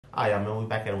Alright, man, we're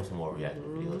back at it with some more reaction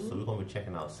videos. So we're gonna be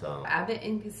checking out some Abbott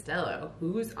and Costello.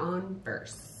 Who's on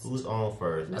first? Who's on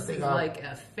first? This is like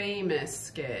a famous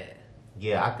skit.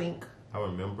 Yeah, I think I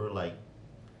remember like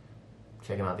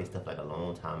checking out their stuff like a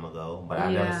long time ago, but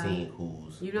I've never seen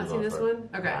who's. You've not who's seen on this first. one?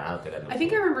 Okay. Nah, I don't think I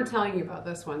think I remember telling you about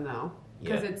this one though,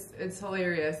 because Yeah. it's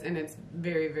hilarious and it's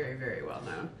very, very, very well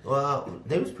known. Well,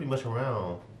 they was pretty much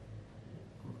around.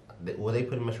 Were they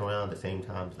pretty much around the same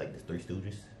time as like the Three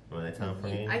Stooges around that time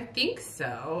frame? I think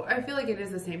so. I feel like it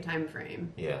is the same time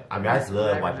frame. Yeah, I mean, I just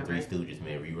love I watching remember. Three Stooges,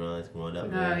 man. Reruns growing up, Oh,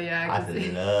 man. yeah, I used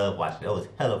to love watching. That was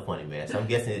hella funny, man. So I'm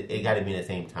guessing it got to be in the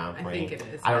same time frame. I think it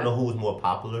is. I don't know who was more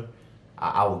popular.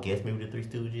 I would guess maybe the Three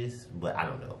Stooges, but I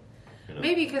don't know. You know?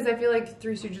 Maybe because I feel like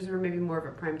Three Stooges were maybe more of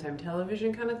a primetime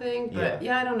television kind of thing. But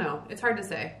yeah, I don't know. It's hard to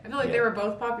say. I feel like they were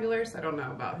both popular, so I don't know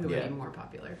about who would be more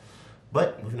popular.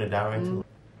 But we're gonna dive right into it.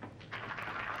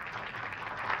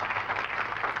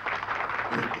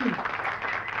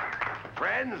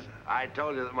 Friends, I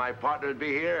told you that my partner would be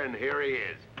here, and here he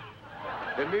is.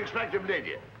 Didn't you expect him, did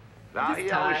you? Now, he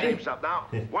always shapes up. Now,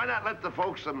 why not let the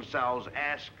folks themselves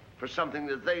ask for something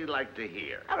that they like to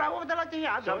hear? All right, what would they like to hear?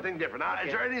 Something different. Now,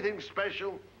 is there anything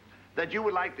special that you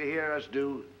would like to hear us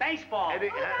do? Baseball.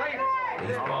 Baseball.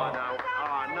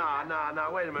 No,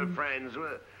 wait a minute, friends.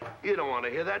 You don't want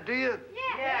to hear that, do you?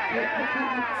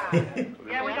 Yeah,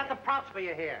 we got the props for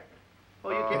you here. They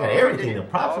got everything, the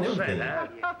props and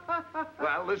everything.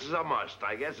 Well, this is a must.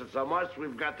 I guess it's a must.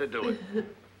 We've got to do it.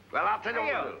 Well, I'll tell you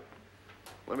what we'll do.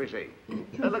 Let me see.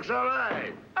 That looks all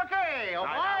right. Okay, all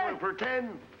Now, right. we'll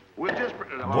pretend. We'll just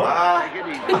pretend. What? Take it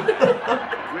easy.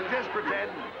 We'll just pretend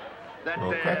that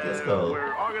crack this code.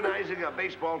 we're organizing a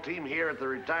baseball team here at the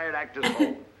retired actors'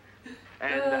 home.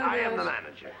 And I am the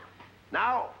manager.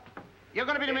 Now, You're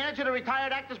going to be the manager of the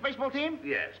retired actors baseball team?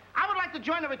 yes. I would like to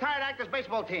join the retired actors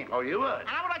baseball team. Oh, you would? And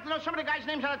I would like to know some of the guys'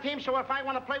 names on the team, so if I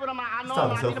want to play with them, I know talking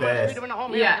them. so I meet them on the fast. street or in the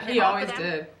home. Yeah, I can he say hello always to them.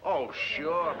 did. Oh,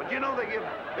 sure. But you know they give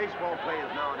baseball players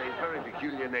nowadays very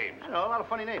peculiar names. I know, a lot of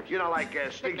funny names. You know, like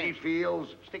Sticky names.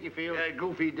 Fields, Sticky Fields.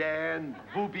 Goofy Dan,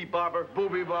 Boopy Barber,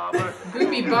 Booby Barber.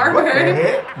 Booby What the Barber.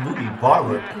 heck? Movie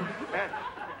Barber.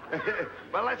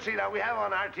 Well, let's see now. We have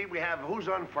on our team, we have who's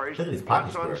on first, Look at his pocket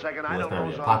what's on square. second, Well, I it's don't not know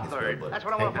really who's a on pocket square, third. but That's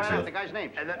what I want to find out, the handkerchief. guy's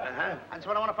names. And That's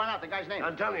what I want to find out, the guy's name.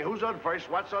 I'm telling you, who's on first,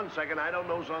 what's on second, I don't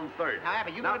know who's on third. Now,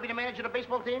 Abbott, you Now- going to be the manager of the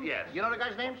baseball team? Yes. You know the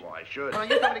guy's names? Well, I should. Well,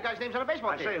 you tell me the guy's names on the baseball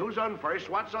I team. say, who's on first,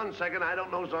 what's on second, I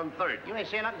don't know who's on third. You ain't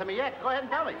saying nothing to me yet. Go ahead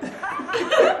and tell me.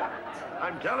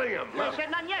 I'm telling him. You ain't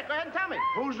said nothing yet. Go ahead and tell me.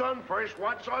 Who's on first,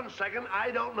 what's on second, I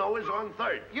don't know is on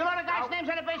third. You know the guy's names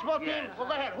on the baseball team? Yes. Well,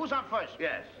 go ahead. Who's on first?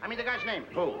 Yes. I mean the guy's name.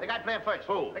 Who? The guy playing first.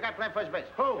 Who? The guy playing first base.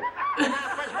 Who? The guy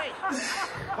on first base.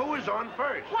 Who is on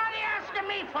first? What are you asking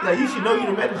me for? Now, you should know you're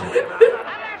the manager.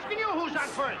 I'm asking you who's on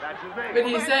first. That's his name. But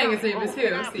he's saying his name is who?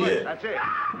 Yeah. See? Yeah. That's it.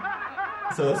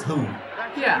 So it's who?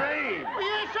 That's Yeah. his name. Well,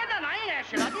 you ain't said nothing. I ain't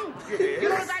asked you nothing. You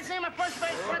know the guy's name at first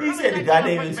base? He said the guy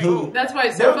name is who. That's why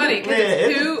it's so That was- funny, because yeah,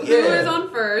 it's who yeah. is on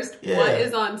first, Yeah. what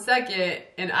is on second,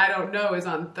 and I don't know is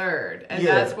on third. And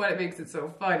Yeah. that's what it makes it so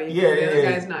funny. Yeah, the other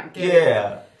yeah. guy's not getting it.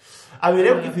 Yeah. I mean,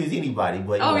 that would confuse anybody,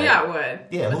 but Oh, like, yeah, it would.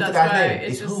 Yeah, but who's the that's guy's why name?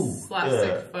 it's It's just who? slapstick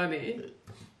Yeah. funny.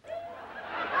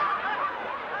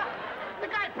 The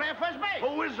guy playing first base.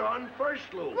 Who is on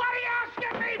first, Lou? What are you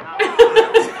asking me for?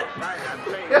 I'm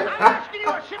saying, I'm asking you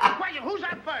a simple question. Who's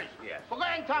on first? Yes. Well, go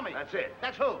ahead and tell me. That's it.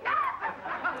 That's who?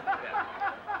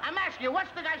 I'm asking you,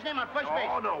 what's the guy's name on first base?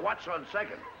 Oh, no, what's on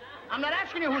second? I'm not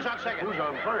asking you who's on second. Who's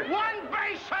on first? One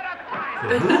base at a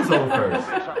time. Who's on first?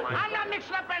 I'm not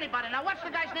mixing up anybody. Now, what's the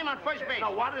guy's name on first base?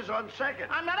 Now, what is on second?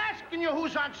 I'm not asking you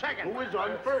who's on second. Who is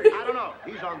on first? I don't know.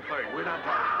 He's on third. We're not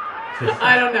talking.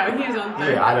 I don't know. He's on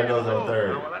third. Yeah, I don't know who's on No,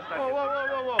 third. well, that's Whoa, not whoa,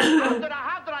 whoa, whoa, whoa.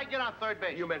 How did I get on third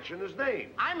base? You mentioned his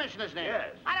name. I mentioned his name.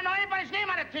 Yes. I don't know anybody's name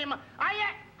on the team.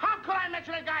 How could I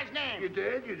mention a guy's name? You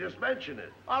did. You just mentioned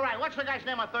it. All right, what's the guy's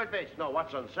name on third base? No,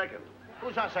 what's on second?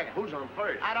 Who's on second? Who's on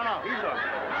first? I don't know. He's on first.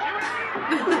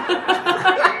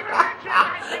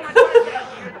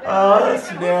 Oh,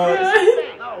 snaps.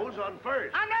 No, who's on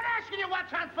first? I'm not asking you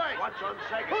what's on first. What's on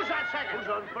second? Who's on second? Who's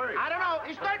on first? I don't know.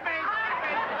 He's third base.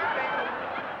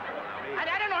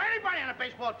 I don't know anybody on a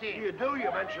baseball team. You do. You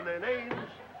mention their names.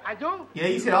 I do? Yeah,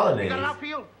 you said all the You names. got enough for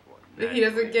you? He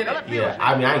doesn't get it. Yeah,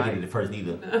 I mean, I ain't get it at first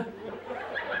either.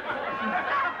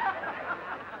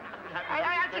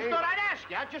 I just thought I'd ask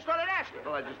you. I just thought I'd ask you.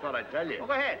 Well, I just thought I'd tell you. Well,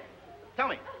 go ahead. Tell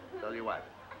me. Tell you what.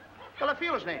 Tell the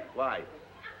field's name. Why?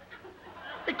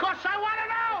 Because I want to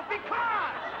know.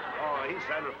 Because. Oh, he's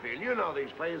center field. You know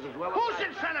these players as well as Who's I.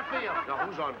 in center field? No,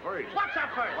 who's on first? What's on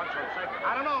first? What's on second?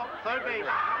 I don't know. Third base.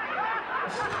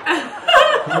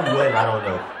 Who won? I don't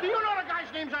know. Do you know the guy's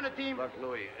name names on the team? Look,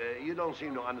 Louis, you don't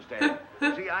seem to understand.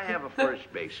 See, I have a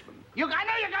first baseman. I know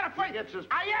you got a first.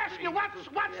 I asked you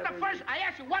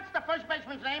what's the first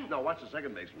baseman's name? No, what's the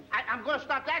second baseman's? I'm going to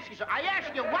start asking you. I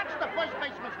asked you what's the first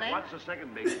baseman's name? What's the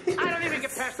second baseman? I don't even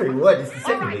get past Say the what? It's the All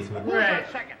second right, baseman. who's on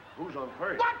second? Who's on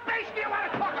first? What base do you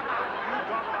want to talk about? You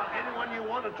talk about anyone you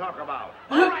want to talk about.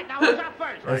 All right, now who's on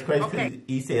first? That's crazy because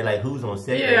he said like who's on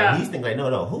second. Yeah. And he's thinking like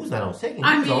no, who's not on second?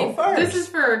 I Who's mean, on first? this is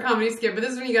for a comedy skit, but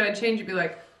this is when you gotta change it. Be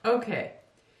like, okay,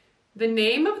 the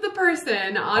name of the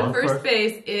person on first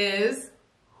base is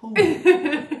who?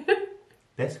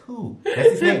 That's who. That's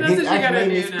his name. That's His what you actual gotta name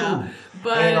do is now. who.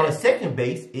 But And on second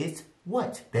base is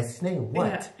what? That's his name.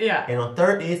 What? Yeah. And on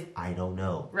third is I don't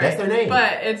know. right. That's their name.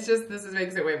 But it's just this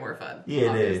makes it way more fun. yeah, it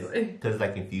obviously. is because it's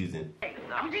like confusing. All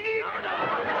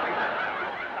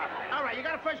right, you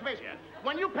got a first baseman.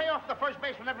 When you pay off the first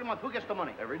baseman every month, who gets the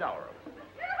money? Every dollar of it.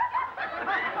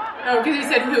 Oh, because you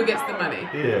said who gets the money.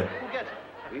 Yeah. Who gets it?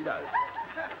 He does.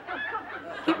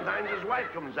 Sometimes his wife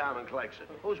comes down and collects it.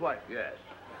 Whose wife? Yes.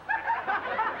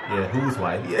 Yeah. Whose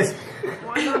wife? Yes.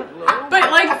 Why not, Lou?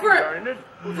 But like Darn it.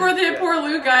 for the poor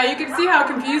Lou guy, you can see how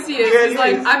confused he is. Yeah, He's he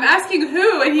like, is. I'm asking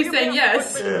who, and he's You saying pay off the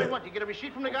yes. first baseman, what? You get a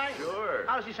receipt from the guy? Sure.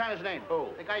 How does he sign his name? Who?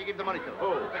 The guy you give the money to.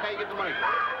 Who? The guy you give the money to.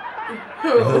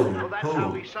 Who? Well, that's Who?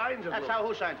 how he signs it. That's Lou.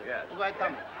 who signs it. Yes. Go ahead, tell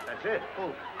me. That's it. Who?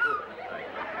 You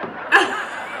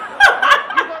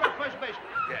go to first baseman,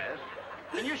 Yes.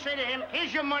 and you say to him,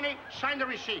 here's your money, sign the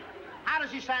receipt. How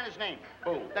does he sign his name?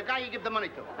 Who? The guy you give the money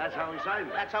to. That's how he signs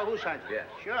it. That's how who signs it? Yes.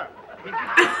 Sure.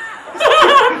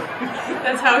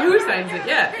 That's how who signs it.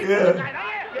 Yeah. Yeah.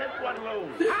 Get one, Lou.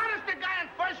 How does the guy on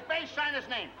first base sign his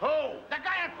name? Who? The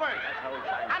guy on first. That's how he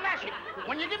signs it. I'm asking,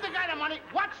 when you give the guy the money,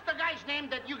 what's the guy's name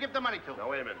that you give the money to? Now,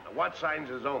 wait a minute. What signs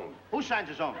his own? Who signs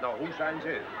his own? No, who signs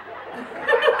his?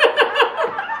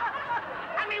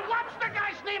 I mean, what's the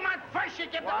guy's name on first you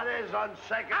give What the... is on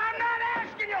second? I'm not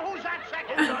asking you who's on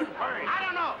second. Who's on first? I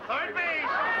don't know. Third base.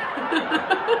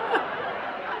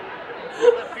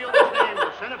 Left fielder's name,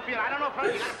 center field. I don't know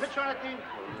if you got a pitcher on the team. This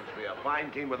will be a fine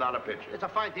team without a pitcher. It's a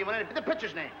fine team. The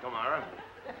pitcher's name. Tomorrow.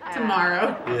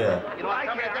 Tomorrow. Yeah. You don't want to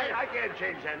tell me the day? I can't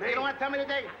change that name. You don't want to tell me the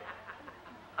day?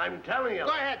 I'm telling you.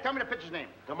 Go ahead. Tell me the pitcher's name.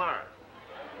 Tomorrow.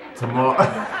 Tomorrow.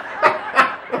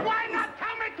 Why not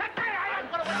tell me today? I am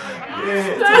going to wait tomorrow.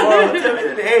 Yeah. Tomorrow. Tell me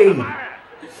the name. Tomorrow.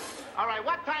 All right.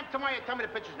 What time tomorrow you tell me the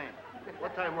pitcher's name?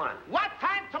 What time what? What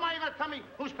time tomorrow you going to tell me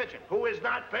who's pitching? Who is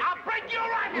not pitching? I'll break you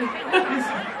right.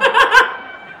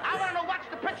 I want to know what's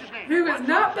the pitcher's name. Who is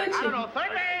not I don't pitching? know. Third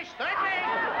base. Third base.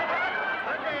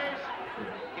 Third base.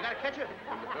 You got a catcher?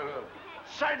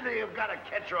 Certainly you've got a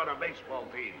catcher on a baseball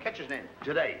team. Catcher's name.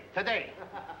 Today. Today.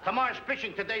 Tomorrow's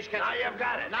pitching. Today's catcher. Now you've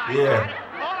got it. Now I Yeah. got it.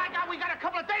 All I got, we got a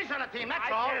couple of days on the team. That's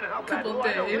all. I can't help Couple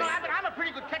that. days. You know, I'm a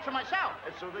pretty good catcher myself.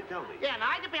 That's so they tell me. Yeah, now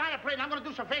I get behind the plate and I'm going to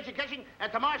do some fancy catching, and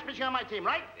tomorrow's pitching on my team,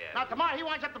 right? Yeah. Now tomorrow he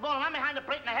winds up the ball and I'm behind the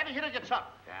plate and the heavy hitter gets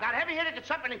up. Now the heavy hitter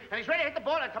gets up and he's ready to hit the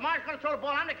ball, and tomorrow's going to throw the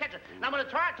ball. I'm the catcher. Now when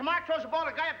tomorrow throws the ball,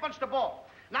 the guy up bunts the ball.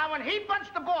 Now when he bunts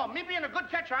the ball, me being a good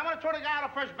catcher, I want to throw the guy out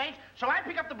of first base, so I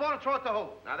pick up the ball and throw it to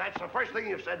who? Now that's the first thing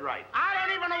you've said right. I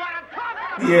don't even know what I'm talking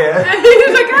about. Yeah.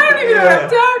 He's like, I don't even know what I'm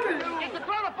talking about. It's to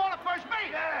throw the ball at first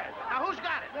base. Yeah. Now who's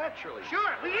got it? Naturally. Sure.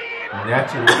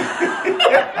 Naturally.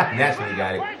 Naturally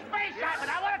got it. First base, but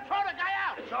I want to throw the guy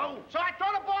out. So I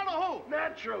throw the ball to who?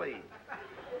 Naturally.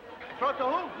 Throw it to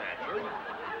who? Naturally.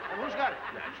 And who's got it?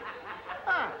 Naturally.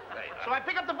 Huh. So I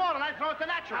pick up the ball and I throw it to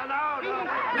Natural. No.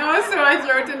 No, so I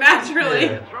throw it to naturally.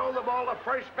 Yeah. Throw the ball to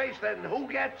first base, then who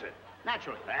gets it?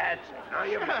 Natural. That's it. Now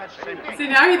you've got it. Same thing. See,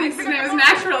 now he thinks his name is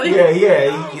naturally. Yeah.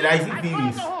 He's I throw it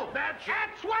confused. to who? Naturally.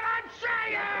 That's what I'm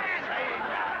saying.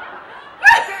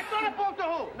 I throw the ball to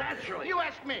who? Naturally. You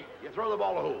ask me. You throw the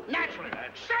ball to who? Naturally.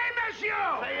 Same as you.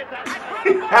 Say it that I way. throw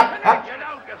the ball to Natural. You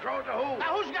don't. You throw it to who?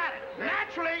 Now who's got it?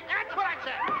 Naturally. That's what I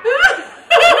said.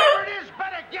 Whoever it is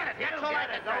better get it. That's all I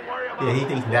Get it. said. Don't worry about Yeah, it. he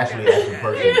thinks naturally that's the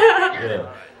person. Yeah.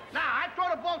 Now, I throw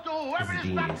the ball to whoever This it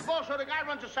is is stops genius. the ball so the guy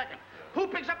runs a second. Who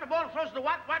picks up the ball and throws the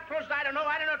what? What throws the I don't know,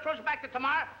 throws it back to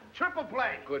Tamar. Triple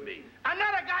play. Could be.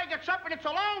 Another guy gets up and it's a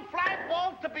long fly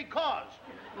ball to be caused.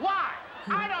 Why?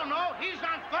 I don't know. He's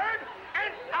on third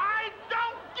and I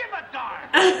don't give a darn.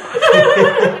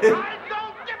 I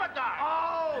don't give a darn.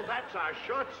 Oh, that's our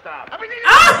shortstop. I mean,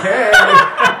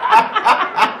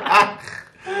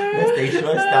 That's the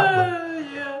shortstopper.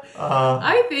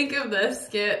 I think of this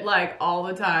skit like all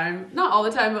the time. Not all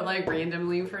the time, but like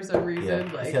randomly for some reason. Yeah,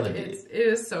 it's like hella it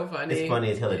is so funny. It's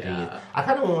funny as hell. Genius. I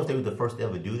kind of wonder if they were the first to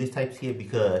ever do this type of skit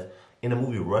because in the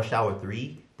movie Rush Hour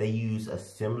 3, they use a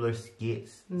similar skit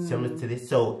similar to this.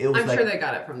 So it was I'm sure they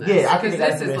got it from this. Yeah, I think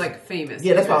because this is like famous.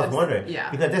 Yeah, that's what I was wondering.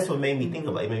 Yeah. Because that's what made me think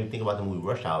about it. It made me think about the movie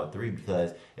Rush Hour 3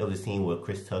 because it was a scene where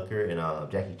Chris Tucker and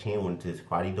Jackie Chan went to his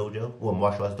karate dojo, or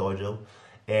martial arts dojo.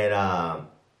 And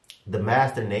the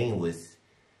master name was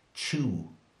Chu.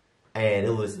 And it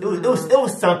was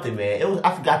something, man.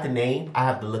 I forgot the name. I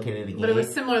have to look at it again. But it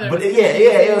was similar. But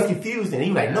it was confusing. He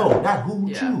was like, no, not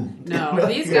who Chu. No,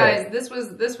 these guys. This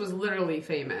was literally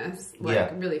famous,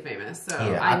 really famous. So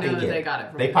I know that they got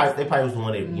it from. They probably was the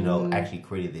one that actually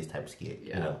created this type of skit.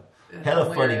 Yeah. You know,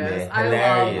 hella funny, man. Hilarious.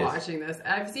 I love watching this.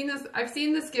 I've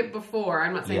seen the skit before.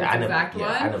 I'm not saying it's the exact one.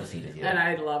 I never seen it. Yeah. And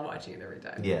I love watching it every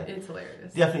time. Yeah, it's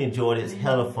hilarious. Definitely enjoyed it. It's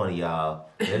hella funny, y'all.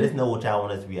 Let us know what y'all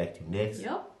want us to react to next.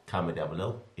 Yep. Comment down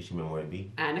below. It's your man Morty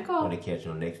B. And Nicole. I'm gonna catch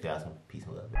you on the next. Guys, peace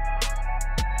and love.